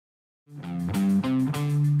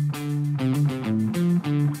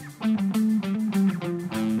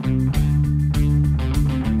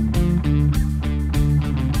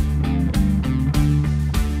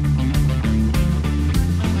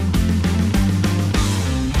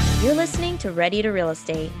You're listening to Ready to Real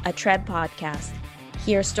Estate, a TREB podcast.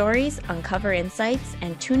 Hear stories, uncover insights,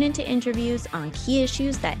 and tune into interviews on key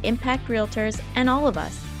issues that impact realtors and all of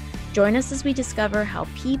us. Join us as we discover how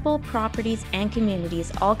people, properties, and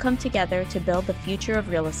communities all come together to build the future of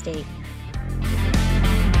real estate.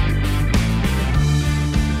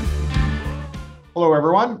 Hello,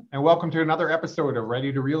 everyone, and welcome to another episode of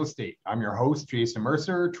Ready to Real Estate. I'm your host, Jason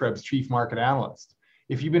Mercer, TREB's Chief Market Analyst.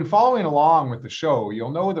 If you've been following along with the show,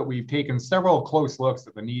 you'll know that we've taken several close looks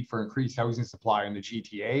at the need for increased housing supply in the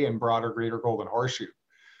GTA and broader Greater Golden Horseshoe.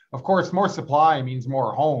 Of course, more supply means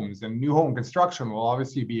more homes, and new home construction will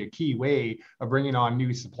obviously be a key way of bringing on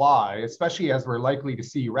new supply, especially as we're likely to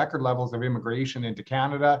see record levels of immigration into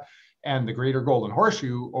Canada and the Greater Golden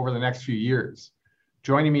Horseshoe over the next few years.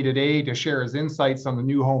 Joining me today to share his insights on the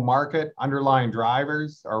new home market, underlying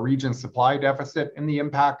drivers, our region's supply deficit, and the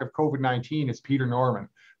impact of COVID-19 is Peter Norman,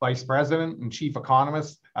 Vice President and Chief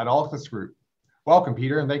Economist at Altus Group. Welcome,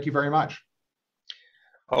 Peter, and thank you very much.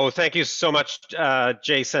 Oh, thank you so much,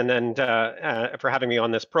 Jason, and for having me on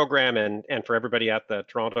this program, and for everybody at the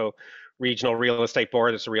Toronto Regional Real Estate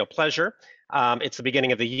Board. It's a real pleasure. It's the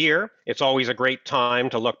beginning of the year. It's always a great time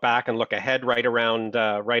to look back and look ahead right around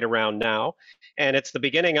now. And it's the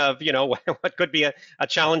beginning of, what could be a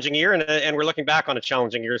challenging year, and we're looking back on a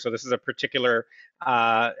challenging year. So this is a particularly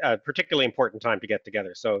important time to get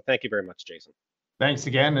together. So thank you very much, Jason. Thanks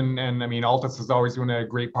again. And I mean, Altus has always been a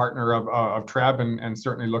great partner of TREB, and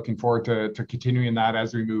certainly looking forward to continuing that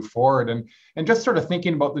as we move forward. And just sort of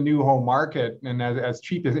thinking about the new home market, and as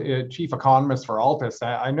chief economist for Altus,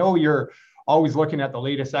 I know you're always looking at the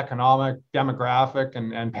latest economic, demographic,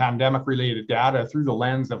 and pandemic related data through the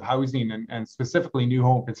lens of housing and specifically new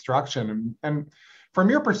home construction. And from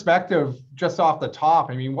your perspective, just off the top,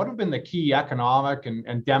 I mean, what have been the key economic and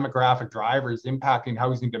demographic drivers impacting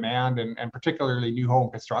housing demand and particularly new home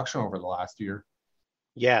construction over the last year?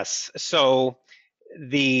 Yes. So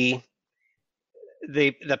the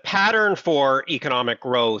pattern for economic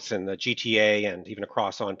growth in the GTA and even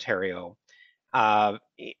across Ontario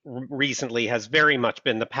recently has very much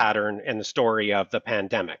been the pattern and the story of the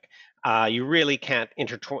pandemic. You really can't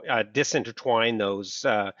disintertwine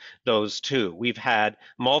those two. We've had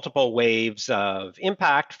multiple waves of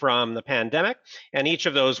impact from the pandemic, and each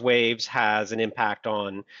of those waves has an impact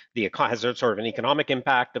on has sort of an economic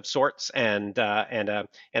impact of sorts, and a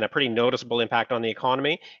pretty noticeable impact on the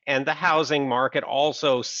economy. And the housing market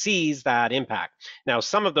also sees that impact. Now,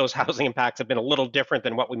 some of those housing impacts have been a little different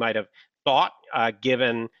than what we might have thought,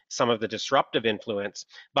 given some of the disruptive influence,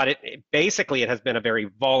 but it basically has been a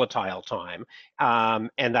very volatile time,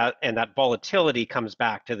 and that volatility comes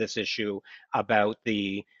back to this issue about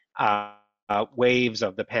the waves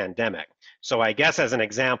of the pandemic. So I guess as an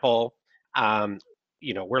example,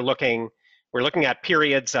 we're looking at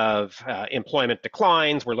periods of employment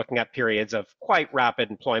declines. We're looking at periods of quite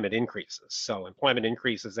rapid employment increases. So employment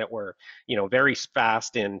increases that were, very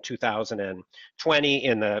fast in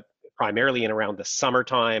 2020 primarily in around the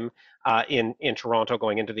summertime in Toronto,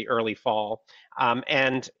 going into the early fall.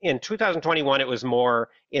 And in 2021, it was more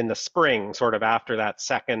in the spring, sort of after that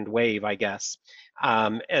second wave, I guess,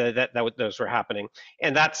 those were happening.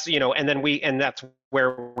 And that's, that's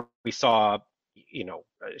where we saw,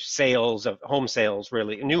 sales of home sales,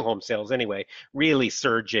 really new home sales anyway, really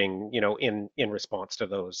surging, in response to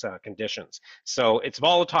those conditions. So it's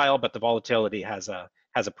volatile, but the volatility has a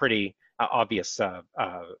pretty obvious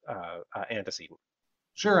antecedent.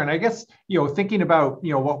 Sure, and I guess thinking about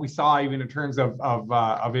what we saw even in terms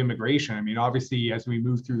of immigration. I mean, obviously, as we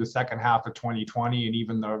move through the second half of 2020 and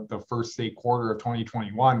even the first quarter of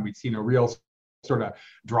 2021, we'd seen a real sort of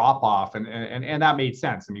drop off, and that made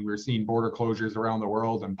sense. I mean, we were seeing border closures around the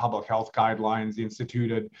world and public health guidelines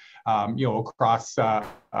instituted, across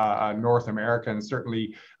North America and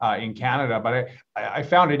certainly in Canada. But I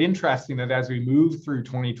found it interesting that as we moved through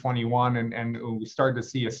 2021 and we started to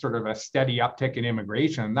see a sort of a steady uptick in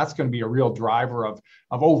immigration, that's going to be a real driver of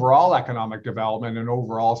overall economic development and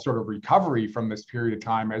overall sort of recovery from this period of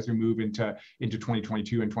time as we move into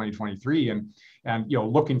 2022 and 2023. And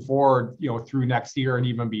looking forward, through next year and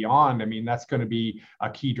even beyond, I mean, that's going to be a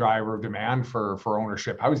key driver of demand for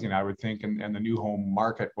ownership housing, I would think, and the new home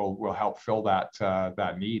market will help fill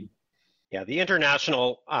that need. Yeah, the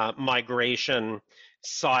international migration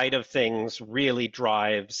side of things really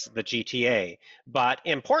drives the GTA. But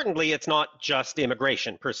importantly, it's not just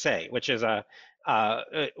immigration per se, which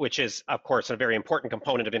is of course a very important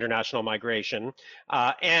component of international migration,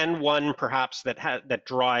 and one perhaps that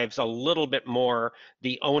drives a little bit more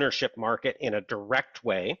the ownership market in a direct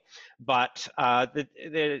way. But the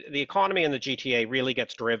economy in the GTA really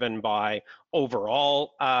gets driven by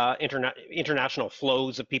overall international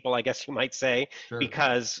flows of people, I guess you might say, Sure.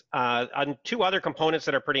 because two other components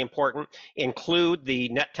that are pretty important include the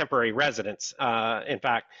net temporary residents. In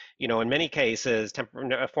fact, in many cases,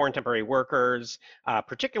 foreign temporary workers,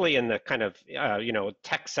 particularly in the kind of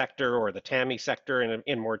tech sector or the TAMI sector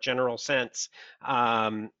in more general sense,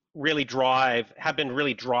 have been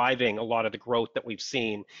really driving a lot of the growth that we've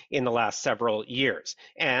seen in the last several years.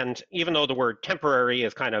 And even though the word temporary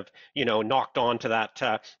is kind of knocked onto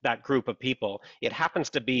that group of people, it happens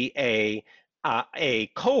to be a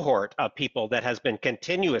cohort of people that has been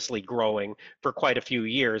continuously growing for quite a few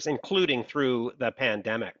years, including through the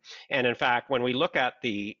pandemic. And in fact, when we look at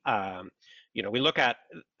we look at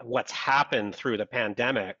what's happened through the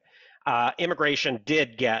pandemic, immigration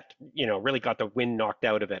did really got the wind knocked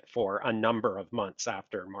out of it for a number of months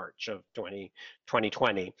after March of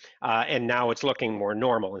 2020. And now it's looking more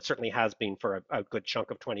normal, and certainly has been for a good chunk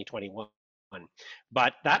of 2021.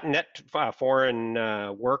 But that net foreign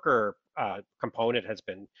worker component has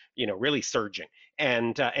been, really surging,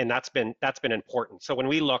 and that's been important. So when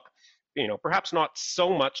we look, perhaps not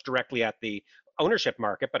so much directly at the ownership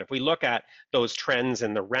market, but if we look at those trends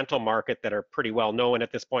in the rental market that are pretty well known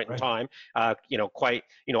at this point in time, quite,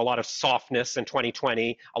 a lot of softness in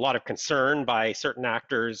 2020, a lot of concern by certain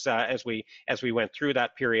actors as we went through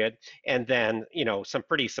that period, and then, some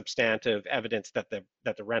pretty substantive evidence that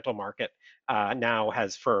the rental market now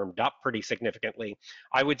has firmed up pretty significantly.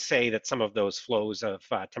 I would say that some of those flows of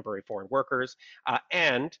temporary foreign workers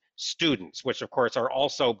and students, which of course are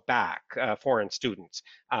also back, foreign students,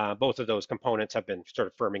 both of those components have been sort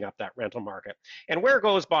of firming up that rental market. And where it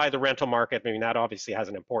goes by the rental market, I mean, that obviously has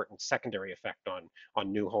an important secondary effect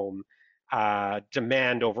on new home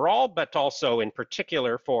demand overall, but also in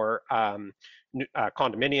particular for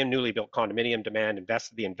newly built condominium demand,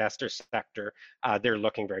 the investor sector, they're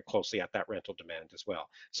looking very closely at that rental demand as well.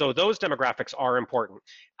 So those demographics are important.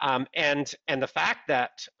 And the fact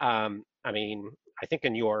that, I think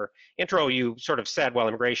in your intro, you sort of said, well,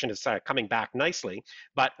 immigration is coming back nicely.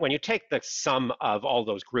 But when you take the sum of all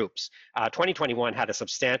those groups, 2021 had a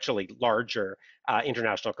substantially larger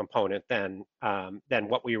international component than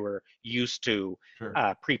what we were used to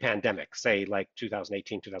pre-pandemic, say like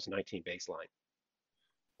 2018, 2019 baseline.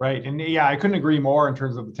 Right. And yeah, I couldn't agree more in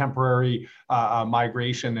terms of the temporary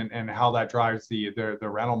migration and how that drives the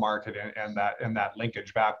rental market and that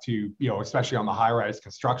linkage back to, especially on the high-rise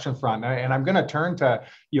construction front. And I'm going to turn to,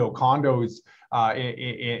 condos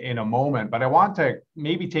in a moment, but I want to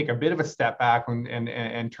maybe take a bit of a step back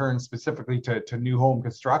and turn specifically to new home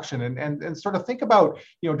construction and sort of think about,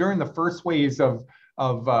 during the first waves of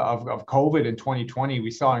COVID in 2020, we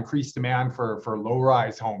saw increased demand for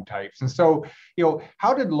low-rise home types. And so,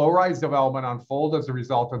 how did low-rise development unfold as a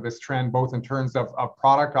result of this trend, both in terms of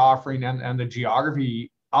product offering and the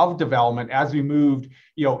geography of development as we moved,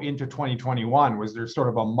 into 2021? Was there sort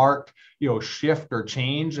of a marked, shift or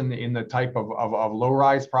change in the type of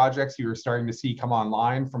low-rise projects you were starting to see come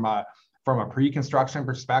online from a pre-construction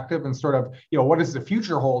perspective, and sort of, what does the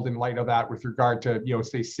future hold in light of that with regard to,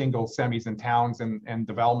 say, single semis and towns and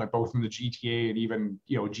development, both in the GTA and even,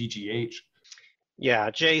 GGH?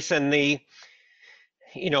 Yeah, Jason, the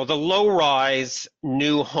low-rise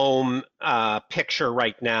new home picture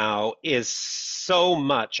right now is so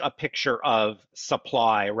much a picture of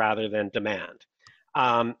supply rather than demand.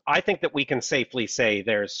 I think that we can safely say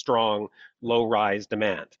there's strong low-rise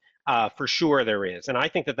demand. For sure there is. And I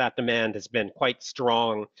think that demand has been quite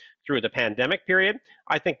strong through the pandemic period.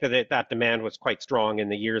 I think that demand was quite strong in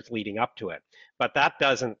the years leading up to it. But that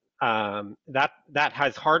doesn't, that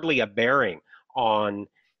has hardly a bearing on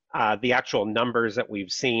the actual numbers that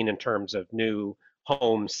we've seen in terms of new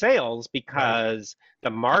home sales, because the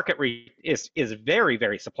market is very,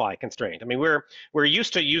 very supply constrained. I mean, we're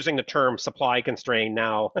used to using the term supply constrained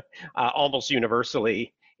now almost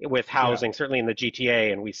universally with housing, certainly in the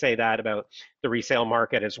GTA, and we say that about the resale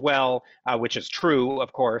market as well, which is true,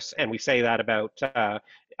 of course, and we say that about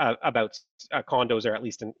condos, or at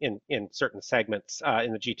least in certain segments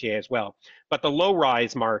in the GTA as well. But the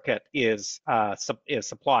low-rise market is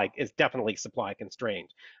definitely supply constrained.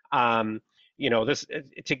 This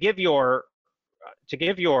to give your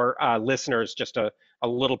listeners just a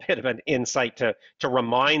little bit of an insight to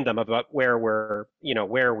remind them about where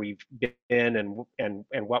we've been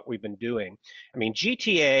and what we've been doing. I mean,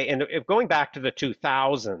 GTA, and going back to the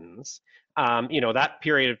 2000s, that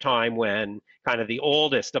period of time when kind of the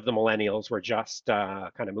oldest of the millennials were just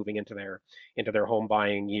kind of moving into their home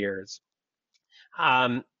buying years.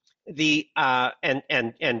 And Gen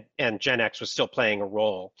X was still playing a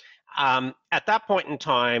role. At that point in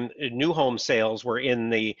time, new home sales were in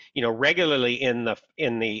the, regularly in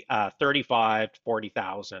the 35 to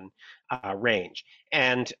 40,000 range.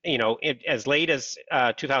 And, as late as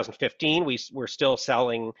 2015, we were still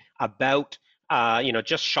selling about,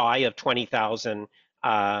 just shy of 20,000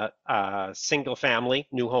 single family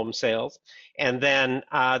new home sales. And then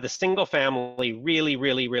the single family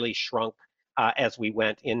really shrunk as we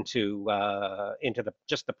went into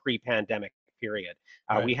just the pre-pandemic period.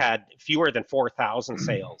 Right. We had fewer than 4,000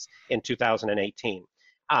 sales in 2018.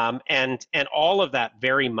 And all of that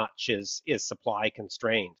very much is supply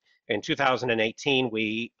constrained. In 2018,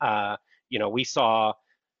 we saw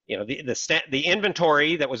the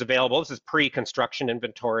inventory that was available. This is pre-construction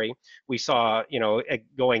inventory. We saw,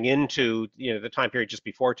 going into the time period just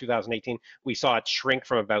before 2018, we saw it shrink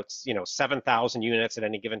from about 7,000 units at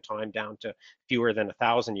any given time down to fewer than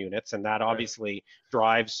 1,000 units, and that obviously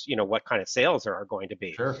drives what kind of sales there are going to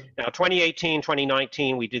be. Sure. Now, 2018,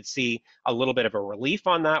 2019, we did see a little bit of a relief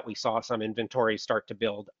on that. We saw some inventory start to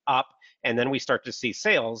build up, and then we start to see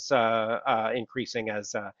sales increasing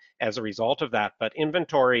as a result of that. But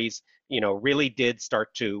inventories, really did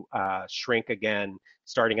start to shrink again,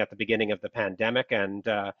 starting at the beginning of the pandemic. And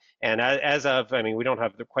as of, we don't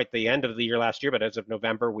have quite the end of the year last year, but as of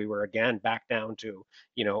November, we were again back down to,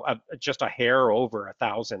 just a hair over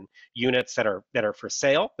 1,000 units that are for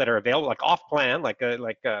sale, that are available, like off plan, like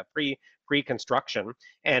pre-construction.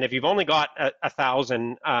 And if you've only got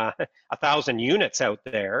 1,000 units out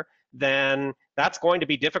there, then that's going to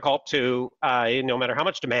be difficult to, no matter how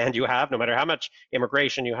much demand you have, no matter how much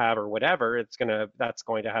immigration you have or whatever, that's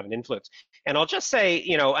going to have an influence. And I'll just say,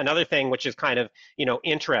 another thing which is kind of,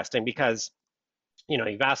 interesting, because,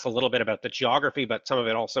 you've asked a little bit about the geography, but some of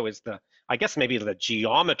it also is I guess maybe the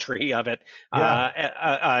geometry of it,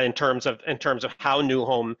 in terms of how new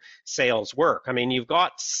home sales work. You've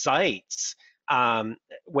got sites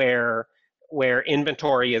where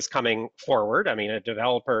inventory is coming forward. A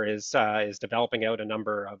developer is developing out a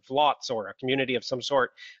number of lots or a community of some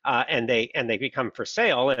sort, and they become for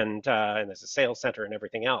sale, and there's a sales center and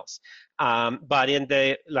everything else. But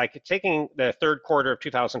taking the third quarter of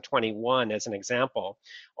 2021 as an example,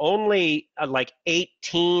 only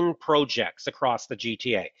 18 projects across the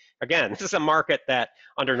GTA. Again, this is a market that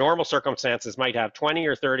under normal circumstances might have 20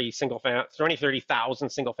 or 30,000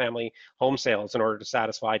 single family home sales in order to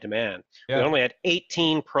satisfy demand. Yeah. We only had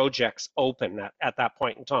 18 projects open at that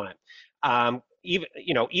point in time.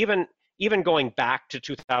 Even going back to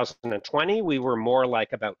 2020, we were more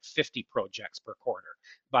like about 50 projects per quarter,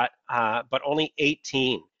 but only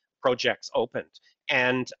 18 projects opened.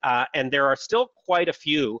 And there are still quite a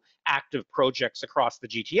few active projects across the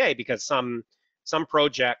GTA, because some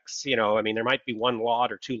projects, there might be one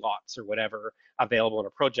lot or two lots or whatever available in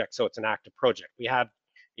a project, so it's an active project. We have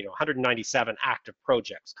 197 active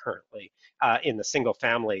projects currently in the single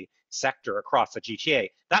family sector across the GTA.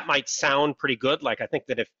 That might sound pretty good. I think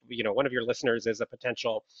that if one of your listeners is a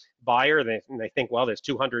potential buyer, and they think, well, there's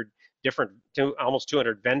almost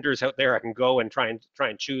 200 vendors out there, I can go and try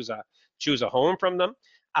and choose a home from them.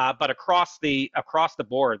 But across the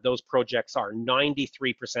board, those projects are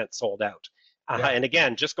 93% sold out. And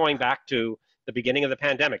again, just going back to the beginning of the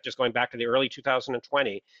pandemic, just going back to the early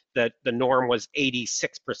 2020, the norm was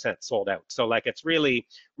 86% sold out. So it's really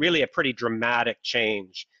a pretty dramatic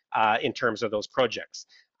change in terms of those projects.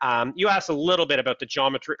 You asked a little bit about the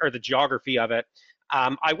geometry or the geography of it.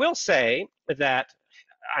 I will say that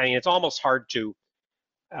it's almost hard to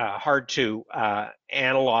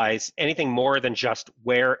analyze anything more than just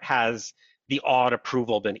where has the odd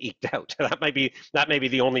approval been eked out. That may be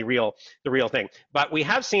the real thing. But we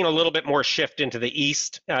have seen a little bit more shift into the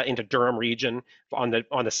east, into Durham region on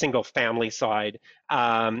the single family side,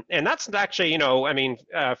 and that's actually,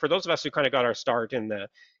 for those of us who kind of got our start in the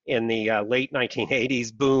late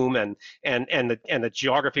 1980s boom, and the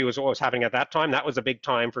geography was what was happening at that time. That was a big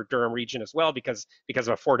time for Durham region as well, because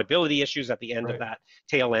of affordability issues at the end of that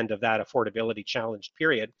tail end of that affordability challenged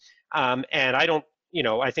period. And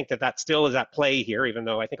I think that still is at play here, even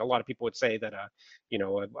though I think a lot of people would say that a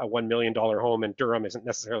 $1 million home in Durham isn't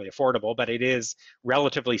necessarily affordable, but it is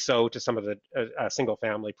relatively so to some of the single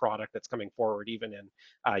family product that's coming forward, even in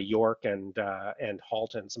York and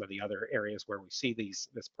Halton, some of the other areas where we see this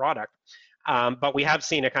product. But we have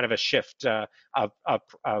seen a kind of a shift of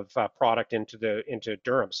product into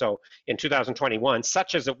Durham. So in 2021,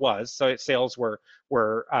 such as it was, so sales were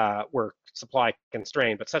supply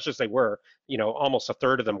constrained, but such as they were, almost a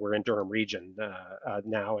third of them were in Durham region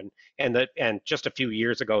now, and just a few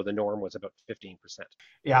years ago the norm was about 15%.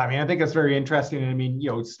 Yeah, I mean, I think that's very interesting. I mean,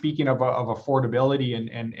 speaking of affordability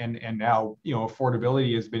and now,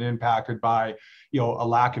 affordability has been impacted by, a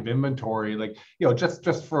lack of inventory. Like,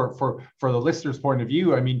 just for the listener's point of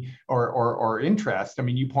view, I mean, or interest. I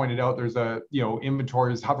mean, you pointed out there's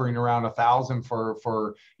inventory is hovering around 1,000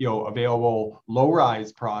 for available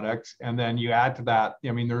low-rise products, and then you add to that,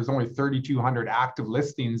 I mean, there's only 3,200 active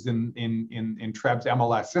listings in TREB's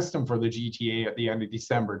MLS system for the GTA at the end of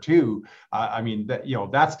December too. I mean, that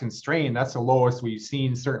that's constrained. That's the lowest we've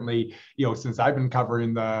seen, certainly, since I've been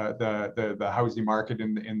covering the housing market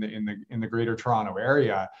in the Greater Toronto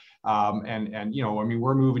area. I mean,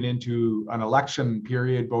 we're moving into an election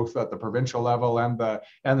period, both at the provincial level and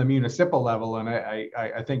the municipal level, and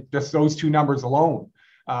I think just those two numbers alone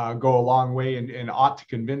go a long way and ought to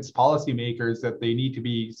convince policymakers that they need to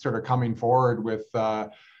be sort of coming forward with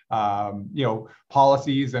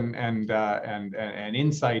policies and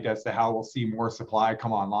insight as to how we'll see more supply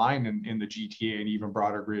come online in the GTA and even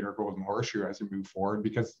broader Greater Golden Horseshoe as we move forward,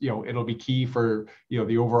 because it'll be key for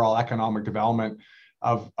the overall economic development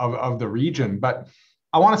of the region. But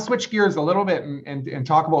I want to switch gears a little bit and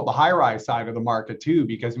talk about the high-rise side of the market too,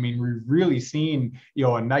 because I mean, we've really seen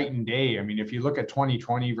a night and day. I mean, if you look at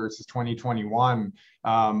 2020 versus 2021,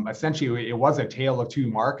 essentially it was a tale of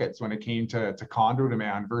two markets when it came to condo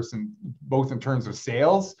demand, versus both in terms of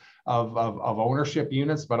sales of ownership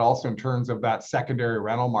units, but also in terms of that secondary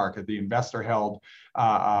rental market, the investor held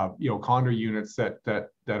condo units that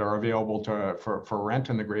are available for rent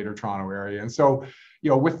in the Greater Toronto area. And so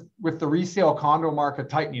with the resale condo market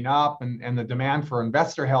tightening up and the demand for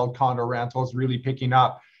investor held condo rentals really picking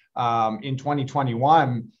up in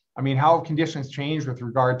 2021, I mean, how have conditions changed with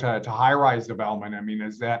regard to high-rise development? I mean,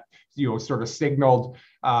 is that sort of signaled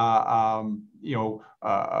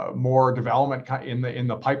more development in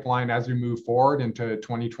the pipeline as we move forward into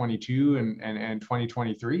 2022 and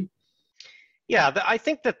 2023? Yeah, I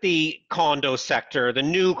think that the condo sector, the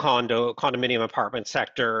new condominium apartment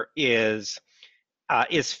sector, is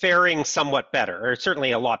faring somewhat better, or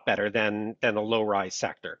certainly a lot better than the low-rise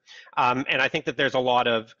sector. And I think that there's a lot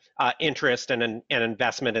of interest and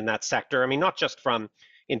investment in that sector. I mean, not just from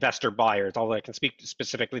investor buyers, although I can speak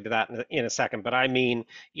specifically to that in a second, but I mean,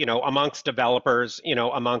 amongst developers,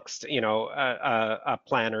 amongst,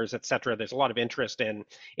 planners, et cetera. There's a lot of interest in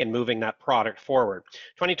moving that product forward.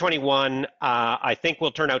 2021, I think,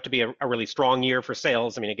 will turn out to be a really strong year for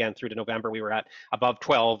sales. I mean, again, through to November, we were at above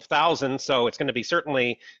 12,000. So it's going to be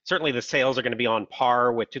certainly the sales are going to be on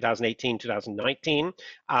par with 2018, 2019,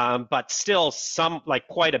 but still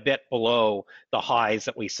quite a bit below the highs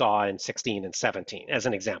that we saw in 16 and 17, as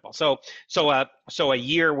an example. So a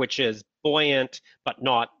year which is buoyant, but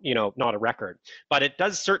not a record. But it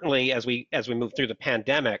does certainly, as we move through the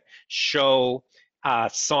pandemic, show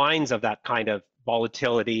signs of that kind of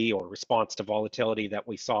volatility or response to volatility that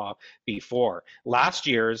we saw before. Last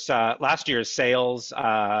year's sales,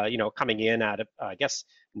 coming in at I guess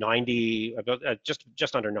 90,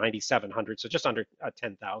 just under 9,700, so just under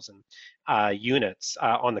 10,000 units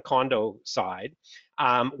on the condo side,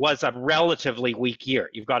 was a relatively weak year.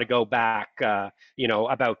 You've got to go back,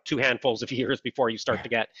 about two handfuls of years before you start to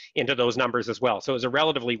get into those numbers as well. So it was a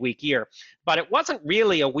relatively weak year, but it wasn't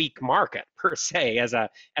really a weak market per se as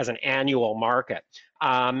an annual market.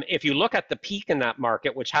 If you look at the peak in that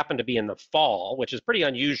market, which happened to be in the fall, which is pretty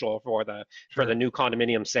unusual for the new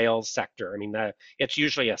condominium sales sector. I mean, it's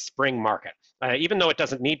usually a spring market, even though it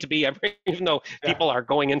doesn't need to be. Even though people are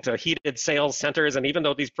going into heated sales centers, and even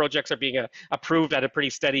though these projects are being approved at a pretty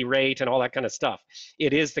steady rate and all that kind of stuff,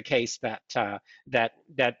 it is the case that the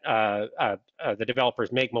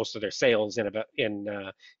developers make most of their sales in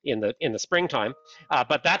the springtime.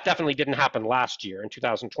 But that definitely didn't happen last year in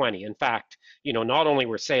 2020. In fact, not only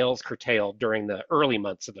were sales curtailed during the early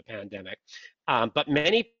months of the pandemic, but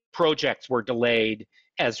many projects were delayed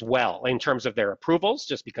as well in terms of their approvals,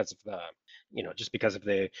 just because of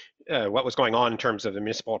the what was going on in terms of the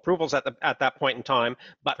municipal approvals at that point in time,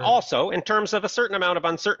 but also in terms of a certain amount of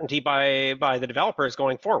uncertainty by the developers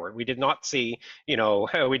going forward. We did not see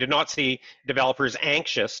developers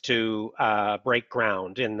anxious to break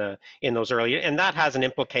ground in those early, and that has an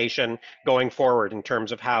implication going forward in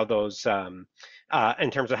terms of how those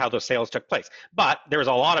in terms of how those sales took place. But there was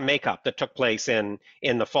a lot of makeup that took place in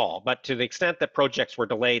the fall. But to the extent that projects were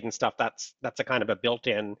delayed and stuff, that's a kind of a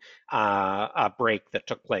built-in break that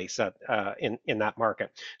took place in that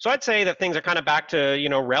market. So I'd say that things are kind of back to, you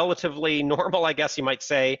know, relatively normal, I guess you might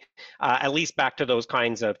say, at least back to those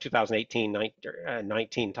kinds of 2018,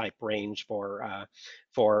 19 type range for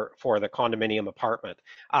the condominium apartment.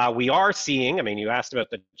 We are seeing, I mean, you asked about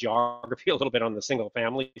the geography a little bit on the single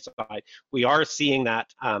family side. We are seeing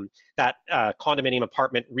that condominium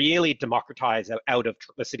apartment really democratize out of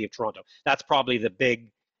the city of Toronto. That's probably the big,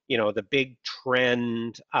 you know, the big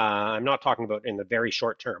trend. I'm not talking about in the very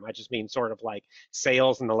short term. I just mean sort of like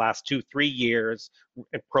sales in the last 2-3 years,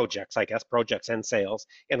 projects, I guess, projects and sales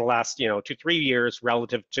in the last, you know, 2-3 years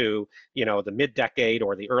relative to, you know, the mid-decade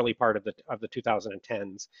or the early part of the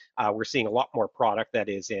 2010s. We're seeing a lot more product that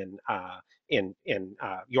is in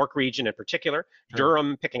York region in particular. Sure.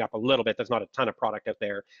 Durham picking up a little bit. There's not a ton of product out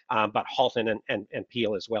there, but Halton and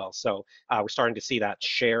Peel as well. So we're starting to see that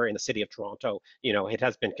share in the city of Toronto. You know, it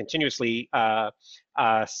has been continuously kind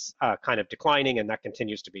of declining, and that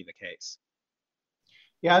continues to be the case.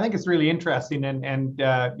 Yeah, I think it's really interesting, and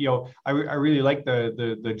you know, I really like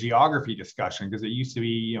the geography discussion, because it used to be,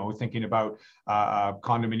 you know, thinking about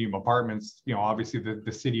condominium apartments. You know, obviously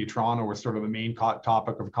the city of Toronto was sort of the main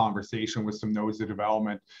topic of conversation, with some nodes of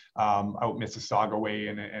development out Mississauga way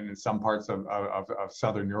and in some parts of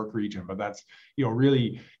southern York region. But that's, you know,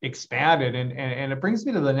 really expanded, and it brings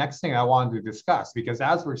me to the next thing I wanted to discuss, because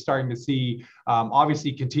as we're starting to see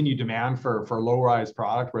obviously continued demand for low-rise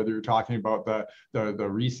product, whether you're talking about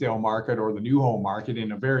the resale market or the new home market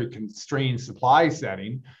in a very constrained supply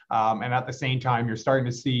setting, and at the same time you're starting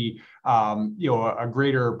to see you know, a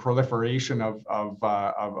greater proliferation of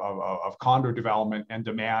condo development and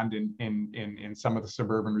demand in some of the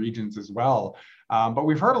suburban regions as well. But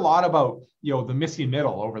we've heard a lot about, you know, the missing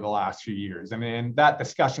middle over the last few years, and that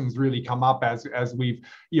discussion's really come up as we've,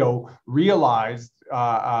 you know, realized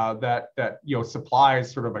that you know, supply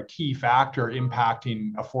is sort of a key factor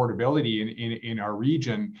impacting affordability in our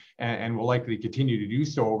region, and will likely continue to do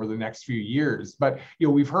so over the next few years. But, you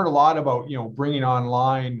know, we've heard a lot about, you know, bringing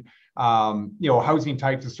online you know, housing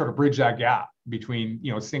types to sort of bridge that gap between,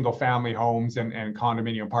 you know, single family homes and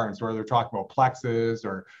condominium apartments, where they're talking about plexes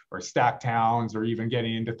or stacked towns, or even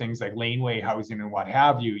getting into things like laneway housing and what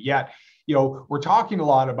have you. Yet, you know, we're talking a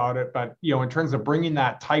lot about it, but, you know, in terms of bringing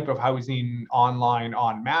that type of housing online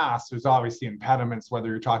en masse, there's obviously impediments, whether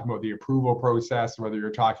you're talking about the approval process, whether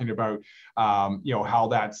you're talking about, you know, how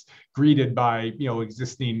that's greeted by, you know,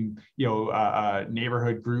 existing, you know,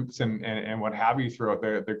 neighborhood groups and what have you throughout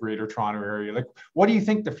the greater Toronto area. Like, what do you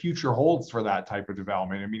think the future holds for that type of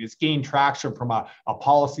development? I mean, it's gained traction from a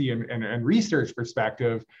policy and research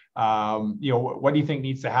perspective. You know, what do you think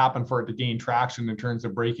needs to happen for it to gain traction in terms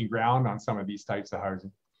of breaking ground on some of these types of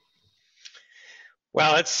housing?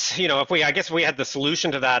 Well, it's, you know, I guess if we had the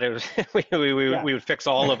solution to that, it was, we would fix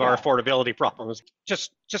all of our affordability problems.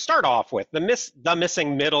 Just to start off with, the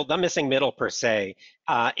missing middle per se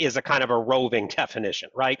is a kind of a roving definition,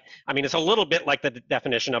 right? I mean, it's a little bit like the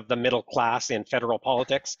definition of the middle class in federal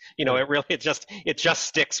politics. You know, it just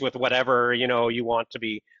sticks with whatever, you know, you want to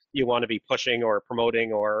be pushing or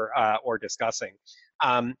promoting or discussing.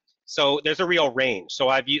 So there's a real range. So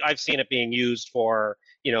I've seen it being used for,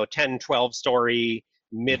 you know, 10, 12 story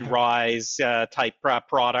mid-rise type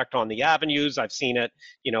product on the avenues. I've seen it,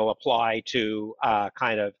 you know, apply to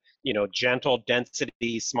kind of, you know, gentle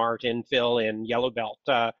density, smart infill in yellow belt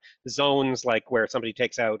zones, like where somebody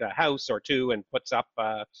takes out a house or two and puts up,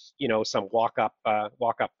 you know, some walk up a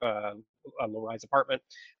low-rise apartment.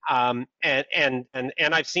 And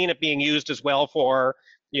I've seen it being used as well for,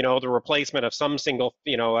 you know, the replacement of some single,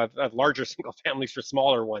 you know, of larger single families for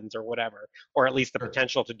smaller ones or whatever, or at least the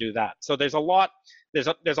potential to do that. So there's a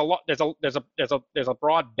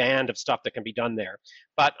broad band of stuff that can be done there.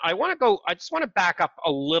 But I just want to back up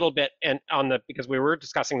a little bit because we were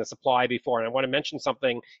discussing the supply before, and I want to mention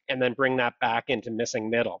something and then bring that back into missing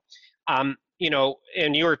middle. You know,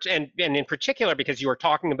 and in particular, because you were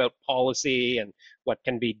talking about policy and what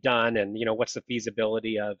can be done, and, you know, what's the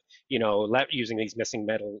feasibility of, you know, using these missing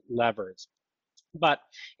middle levers. But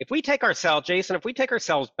if we take ourselves, Jason,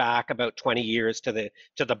 back about 20 years to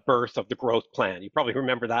the birth of the growth plan, you probably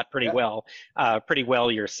remember that pretty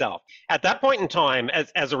well yourself. At that point in time,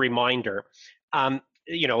 as a reminder,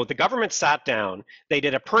 the government sat down. They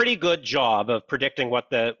did a pretty good job of predicting what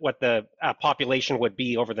the population would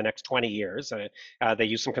be over the next 20 years. They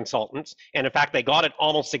used some consultants, and in fact, they got it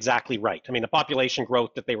almost exactly right. I mean, the population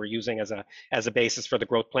growth that they were using as a basis for the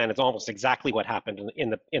growth plan is almost exactly what happened in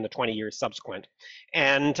the 20 years subsequent.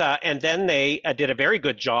 And then they did a very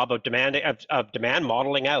good job of demand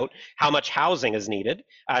modeling out how much housing is needed,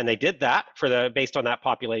 and they did that based on that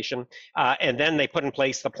population. And then they put in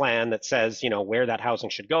place the plan that says, where that housing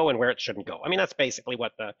should go and where it shouldn't go. I mean, that's basically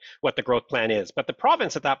what the growth plan is. But the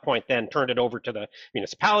province at that point then turned it over to the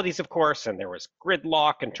municipalities, of course, and there was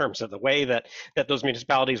gridlock in terms of the way that those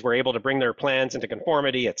municipalities were able to bring their plans into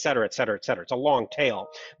conformity, et cetera, et cetera, et cetera. It's a long tail.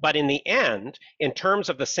 But in the end, in terms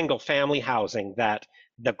of the single family housing that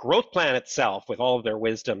the growth plan itself, with all of their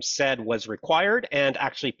wisdom, said was required, and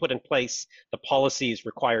actually put in place the policies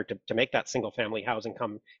required to make that single family housing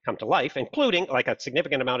come to life, including like a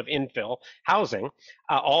significant amount of infill housing.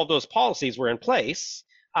 All those policies were in place,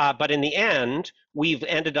 but in the end, we've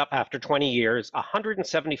ended up after 20 years,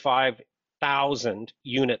 175,000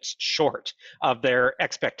 units short of their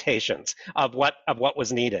expectations of what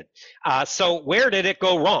was needed. So where did it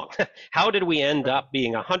go wrong? How did we end up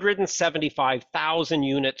being 175,000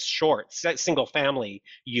 units short, single family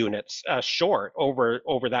units short over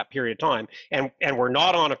that period of time? And we're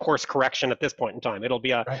not on a course correction at this point in time. It'll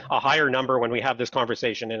be a higher number when we have this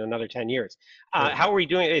conversation in another 10 years. How are we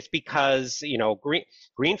doing it? It's because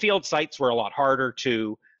greenfield sites were a lot harder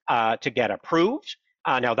to get approved.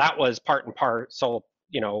 Now that was part and parcel,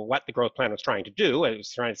 what the growth plan was trying to do. It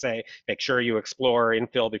was trying to say, make sure you explore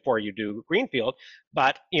infill before you do greenfield.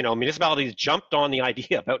 But municipalities jumped on the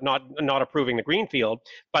idea about not approving the greenfield,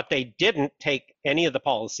 but they didn't take any of the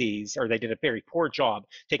policies, or they did a very poor job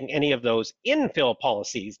taking any of those infill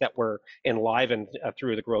policies that were enlivened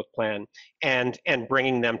through the growth plan and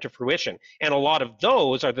bringing them to fruition. And a lot of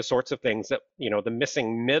those are the sorts of things that the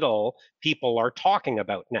missing middle people are talking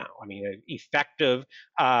about now. I mean, effective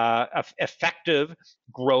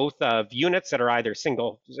growth of units that are either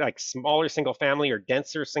smaller single family, or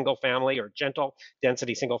denser single family, or gentle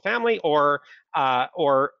density single family, or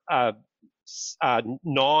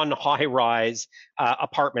non-high-rise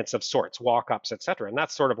apartments of sorts, walk-ups, et cetera. And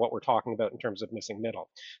that's sort of what we're talking about in terms of missing middle.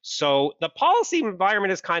 So the policy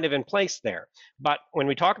environment is kind of in place there. But when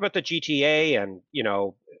we talk about the GTA and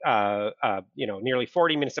nearly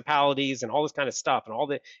 40 municipalities and all this kind of stuff,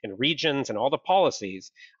 and regions and all the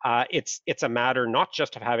policies, it's a matter not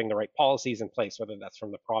just of having the right policies in place, whether that's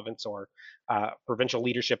from the province or provincial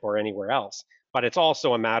leadership or anywhere else, but it's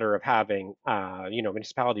also a matter of having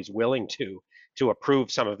municipalities willing to approve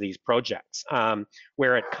some of these projects.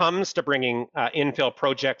 Where it comes to bringing infill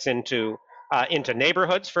projects into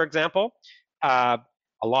neighborhoods, for example,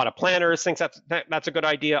 a lot of planners think that's a good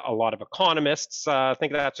idea. A lot of economists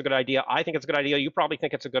think that's a good idea. I think it's a good idea. You probably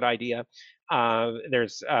think it's a good idea.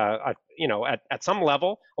 There's at some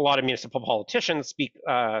level, a lot of municipal politicians speak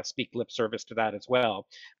lip service to that as well.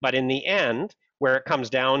 But in the end, where it comes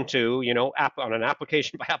down to, on an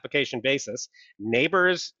application by application basis,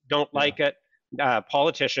 neighbors don't like it.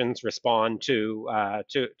 Politicians respond to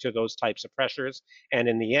those types of pressures, and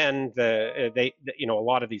in the end, a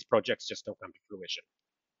lot of these projects just don't come to fruition.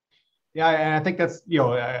 Yeah, and I think that's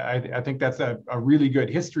I think that's a really good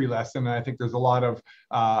history lesson, and I think there's a lot of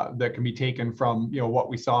that can be taken from what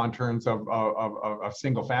we saw in terms of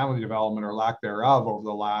single family development or lack thereof over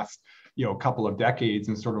the last couple of decades,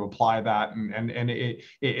 and sort of apply that, and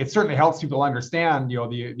it certainly helps people understand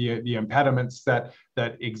the impediments that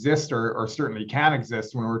exist or certainly can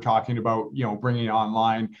exist when we're talking about bringing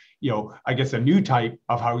online I guess a new type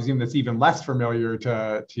of housing that's even less familiar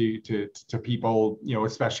to people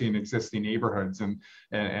especially in existing neighborhoods,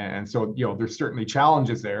 and so there's certainly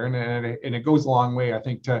challenges there, and it goes a long way, I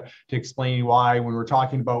think, to explain why when we're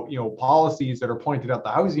talking about policies that are pointed at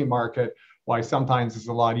the housing market, why sometimes it's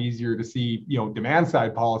a lot easier to see demand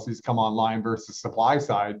side policies come online versus supply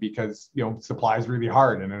side, because supply is really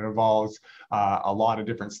hard, and it involves a lot of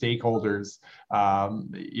different stakeholders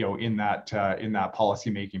in that policy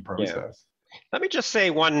making process. Yeah. Let me just say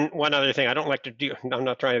one other thing. I don't like to I'm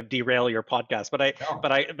not trying to derail your podcast, but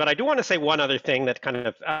I do want to say one other thing that kind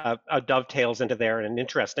of dovetails into there, and an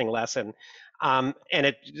interesting lesson. And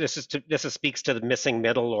this speaks to the missing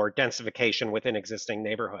middle or densification within existing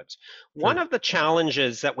neighborhoods. Sure. One of the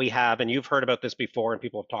challenges that we have, and you've heard about this before, and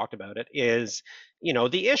people have talked about it, is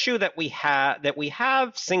the issue that we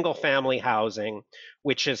have single family housing,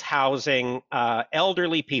 which is housing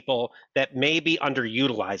elderly people that may be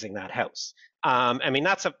underutilizing that house. I mean,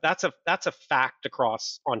 that's a fact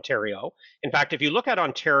across Ontario. In fact, if you look at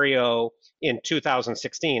Ontario in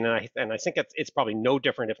 2016, and I think it's probably no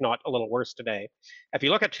different, if not a little worse today. If you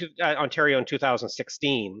look at Ontario in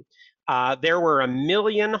 2016, there were 1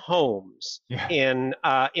 million homes Yeah. in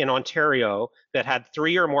Ontario that had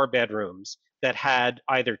 3 or more bedrooms that had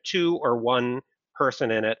either 2 or 1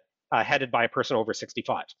 person in it, headed by a person over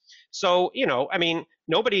 65. So, I mean,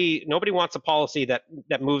 nobody wants a policy that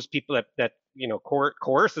moves people, that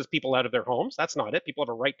coerces people out of their homes. That's not it. People have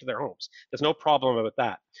a right to their homes. There's no problem with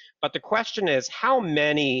that. But the question is, how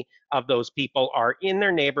many of those people are in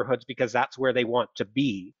their neighborhoods because that's where they want to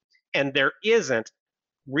be, and there isn't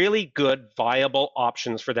really good, viable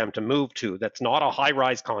options for them to move to. That's not a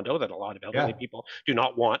high-rise condo that a lot of elderly Yeah. people do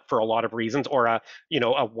not want for a lot of reasons, or a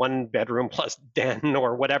 1 bedroom plus den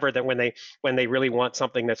or whatever, that when they really want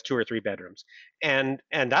something that's 2 or 3 bedrooms. And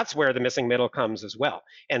that's where the missing middle comes as well.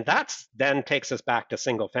 And that's then takes us back to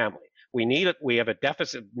single family. We have a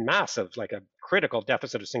deficit, massive, like a critical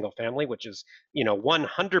deficit of single family, which is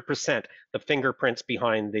 100% the fingerprints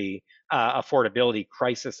behind the affordability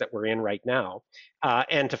crisis that we're in right now.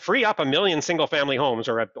 And to free up 1 million single family homes,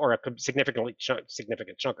 or a significant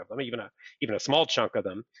chunk of them, even a small chunk of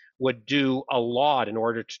them, would do a lot in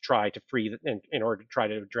order to try to in order to try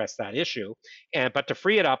to address that issue. But to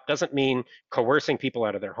free it up doesn't mean coercing people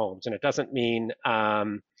out of their homes, and it doesn't mean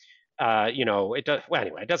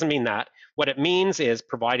it doesn't mean that. What it means is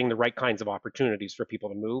providing the right kinds of opportunities for people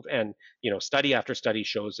to move. And study after study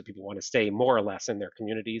shows that people want to stay more or less in their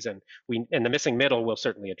communities, and the missing middle will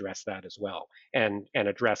certainly address that as well, and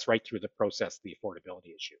address right through the process the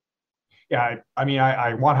affordability issue. Yeah, I mean,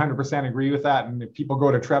 I 100% agree with that. And if people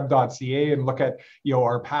go to treb.ca and look at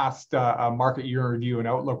our past market year review and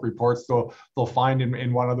outlook reports, they'll find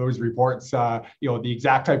in one of those reports the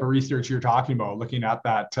exact type of research you're talking about, looking at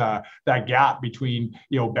that gap between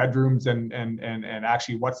bedrooms and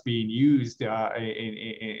actually what's being used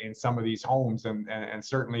in some of these homes, and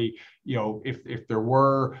certainly if there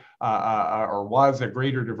were or was a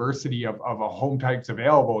greater diversity of home types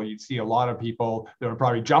available, you'd see a lot of people that would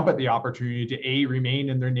probably jump at the opportunity to remain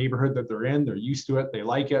in their neighborhood that they're in. They're used to it, they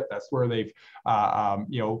like it, that's where they've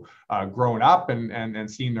grown up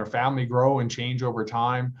and seen their family grow and change over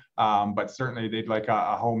time. But certainly they'd like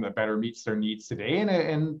a home that better meets their needs today,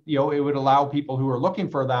 and it would allow people who are looking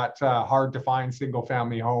for that hard to find single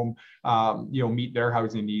family home meet their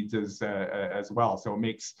housing needs as well. So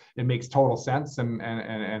it makes total sense,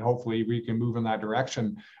 and hopefully we can move in that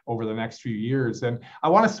direction over the next few years. And I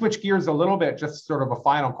want to switch gears a little bit, just sort of a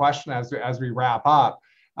final question as we wrap up.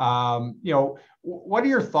 What are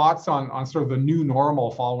your thoughts on sort of the new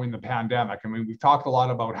normal following the pandemic? I mean, we've talked a lot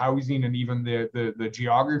about housing and even the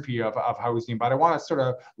geography of housing, but I want to sort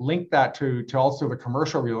of link that to also the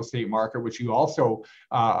commercial real estate market, which you also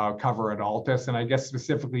cover at Altus. And I guess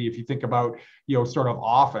specifically, if you think about sort of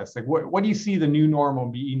office, like what do you see the new normal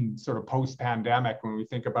being sort of post-pandemic, when we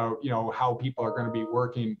think about how people are going to be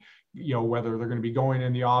working, whether they're going to be going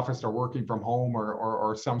in the office or working from home,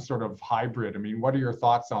 or some sort of hybrid? I mean, what are your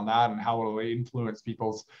thoughts on that, and how will it influence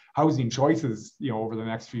people's housing choices, over the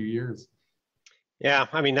next few years? Yeah,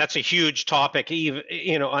 I mean, that's a huge topic, even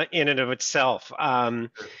in and of itself.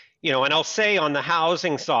 And I'll say on the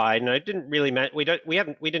housing side, and I didn't really we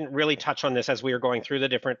didn't really touch on this as we were going through the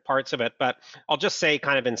different parts of it, but I'll just say,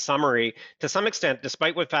 kind of in summary, to some extent,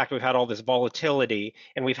 despite the fact we've had all this volatility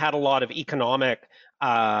and we've had a lot of economic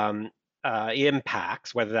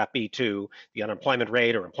impacts, whether that be to the unemployment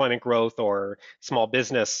rate or employment growth or small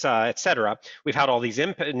business, et cetera, we've had all these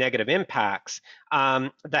negative impacts.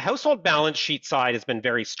 The household balance sheet side has been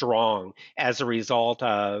very strong as a result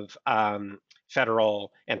of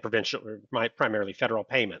federal and provincial, primarily federal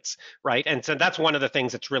payments, right? And so that's one of the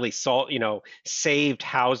things that's really saved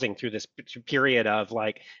housing through this period of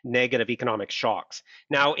like negative economic shocks.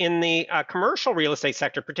 Now, in the commercial real estate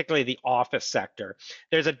sector, particularly the office sector,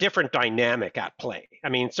 there's a different dynamic at play. I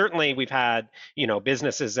mean, certainly we've had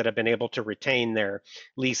businesses that have been able to retain their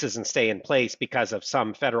leases and stay in place because of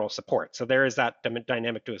some federal support. So there is that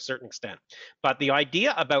dynamic to a certain extent. But the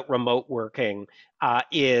idea about remote working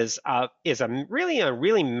is a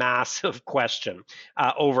really massive question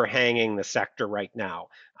overhanging the sector right now.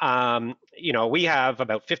 We have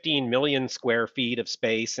about 15 million square feet of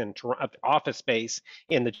space and office space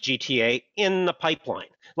in the GTA in the pipeline,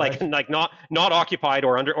 like not occupied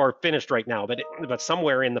or finished right now, but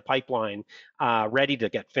somewhere in the pipeline, ready to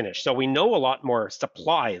get finished. So we know a lot more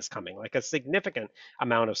supply is coming, like a significant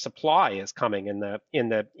amount of supply is coming in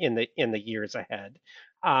the years ahead.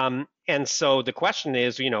 And so the question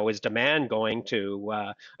is, is demand going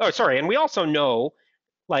to? And we also know,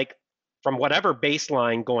 like, from whatever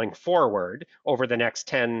baseline going forward over the next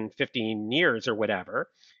 10, 15 years or whatever,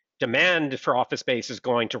 demand for office space is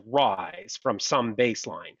going to rise from some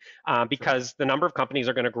baseline because the number of companies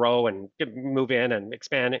are going to grow and move in and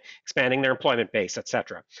expanding their employment base, et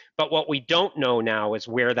cetera. But what we don't know now is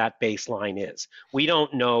where that baseline is. We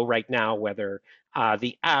don't know right now whether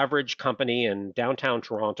the average company in downtown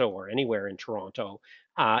Toronto or anywhere in Toronto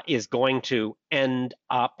is going to end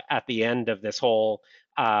up at the end of this whole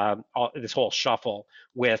shuffle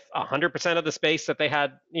with 100% of the space that they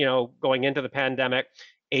had, going into the pandemic,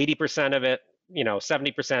 80% of it,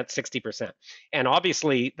 70%, 60%. And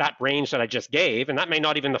obviously that range that I just gave, and that may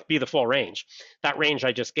not even be the full range, that range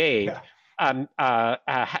I just gave, multiply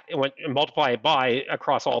it by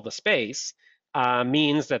across all the space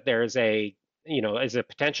means that there's a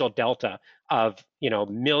potential delta of,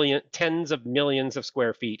 tens of millions of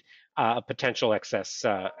square feet of potential excess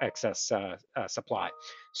supply.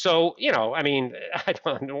 So, I'm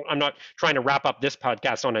not trying to wrap up this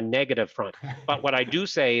podcast on a negative front, but what I do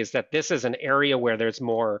say is that this is an area where there's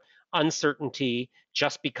more uncertainty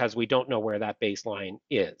just because we don't know where that baseline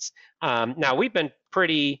is. Now we've been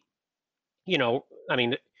pretty,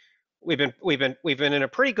 we've been in a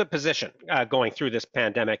pretty good position going through this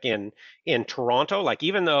pandemic in Toronto. Like,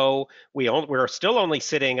 even though we're still only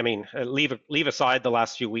sitting, leave aside the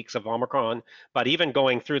last few weeks of Omicron, but even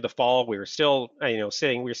going through the fall, we were still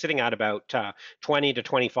sitting at about 20 to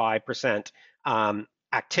 25%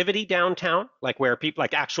 activity downtown, like where people,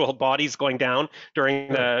 like actual bodies going down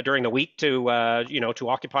during the week to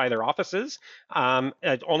occupy their offices.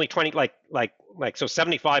 Only 20, so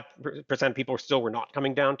 75% of people still were not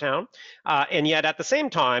coming downtown, and yet at the same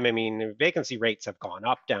time, vacancy rates have gone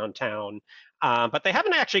up downtown, but they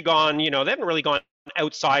haven't actually gone. They haven't really gone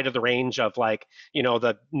outside of the range of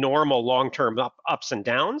the normal long-term ups and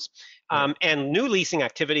downs. And new leasing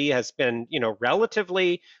activity has been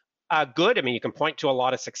relatively good. You can point to a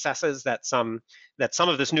lot of successes that some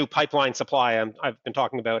of this new pipeline supply I've been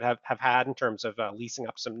talking about have had in terms of leasing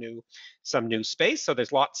up some new space. So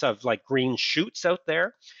there's lots of green shoots out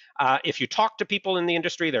there. If you talk to people in the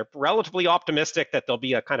industry, they're relatively optimistic that there'll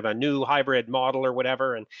be a kind of a new hybrid model or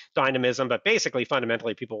whatever and dynamism. But basically,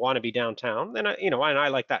 fundamentally, people want to be downtown, and and I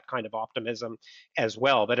like that kind of optimism as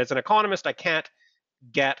well. But as an economist, I can't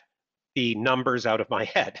get the numbers out of my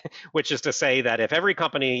head, which is to say that if every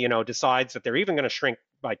company, decides that they're even going to shrink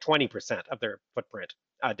by 20% of their footprint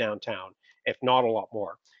downtown, if not a lot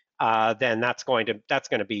more, then that's going to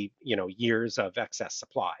be, years of excess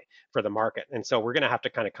supply for the market. And so we're going to have to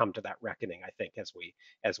kind of come to that reckoning, I think, as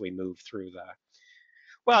we move through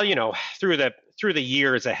through the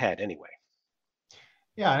years ahead anyway.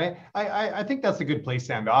 Yeah, I think that's a good place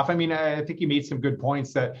to end off. I think you made some good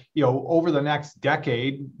points that, over the next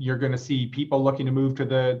decade, you're going to see people looking to move to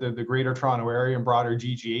the Greater Toronto Area and broader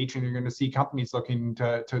GGH, and you're going to see companies looking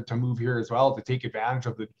to move here as well to take advantage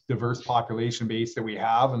of the diverse population base that we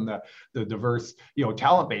have and the diverse,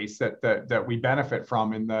 talent base that we benefit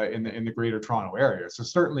from in the Greater Toronto Area. So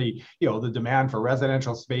certainly, the demand for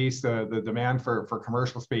residential space, the demand for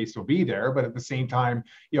commercial space will be there, but at the same time,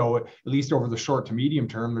 at least over the short to medium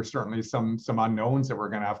term, there's certainly some unknowns that we're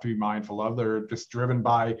going to have to be mindful of. They're just driven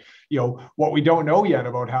by what we don't know yet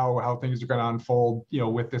about how things are going to unfold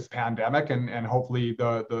with this pandemic and hopefully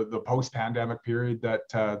the post-pandemic period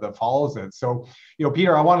that follows it. So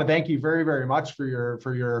Peter, I want to thank you very, very much for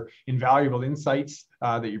your invaluable insights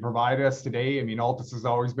that you provided us today. Altus has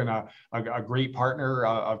always been a great partner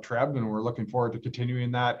of TREB, and we're looking forward to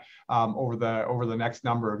continuing that over the next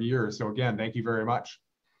number of years. So again, thank you very much.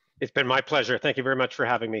 It's been my pleasure. Thank you very much for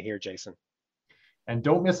having me here, Jason. And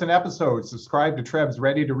don't miss an episode. Subscribe to TREB's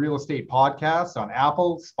Ready to Real Estate podcast on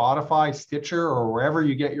Apple, Spotify, Stitcher, or wherever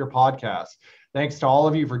you get your podcasts. Thanks to all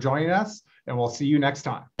of you for joining us, and we'll see you next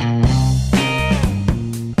time.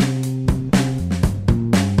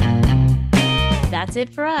 That's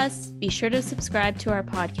it for us. Be sure to subscribe to our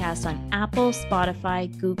podcast on Apple,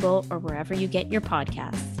 Spotify, Google, or wherever you get your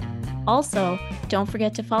podcasts. Also, don't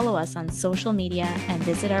forget to follow us on social media and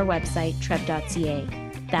visit our website, treb.ca.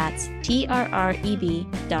 That's TRREB.ca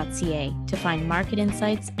to find market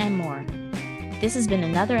insights and more. This has been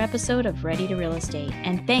another episode of Ready to Real Estate,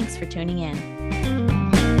 and thanks for tuning in.